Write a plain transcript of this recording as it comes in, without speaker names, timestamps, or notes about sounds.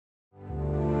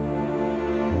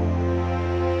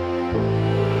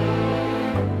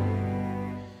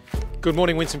Good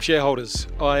morning, Winsome shareholders.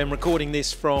 I am recording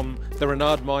this from the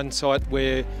Renard Mine site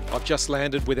where I've just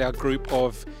landed with our group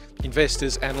of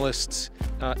investors, analysts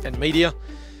and media,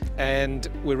 and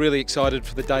we're really excited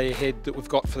for the day ahead that we've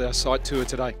got for our site tour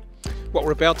today. What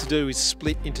we're about to do is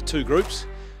split into two groups.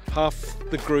 Half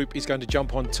the group is going to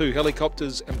jump on two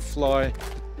helicopters and fly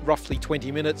roughly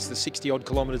 20 minutes, the 60 odd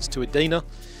kilometres to Adina.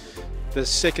 The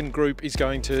second group is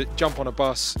going to jump on a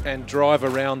bus and drive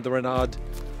around the Renard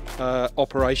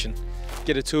operation,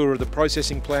 get a tour of the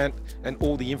processing plant and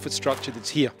all the infrastructure that's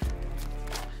here.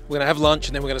 We're going to have lunch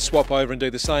and then we're going to swap over and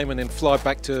do the same and then fly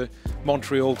back to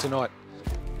Montreal tonight.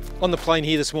 On the plane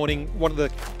here this morning, one of the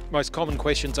most common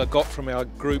questions I got from our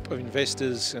group of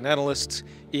investors and analysts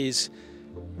is,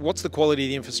 what's the quality of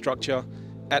the infrastructure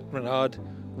at Renard?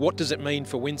 What does it mean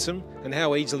for Winsome, and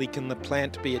how easily can the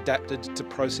plant be adapted to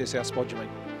process our spodumene?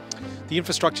 The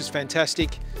infrastructure is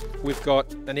fantastic. We've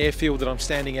got an airfield that I'm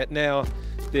standing at now.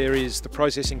 There is the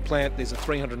processing plant. There's a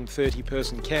 330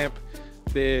 person camp.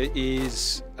 There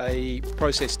is a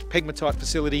processed pegmatite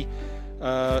facility.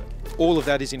 All of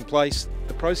that is in place.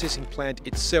 The processing plant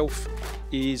itself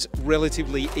is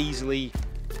relatively easily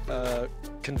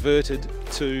converted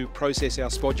to process our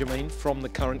spodumene from the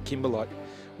current kimberlite.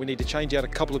 We need to change out a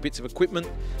couple of bits of equipment,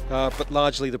 but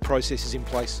largely the process is in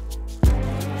place.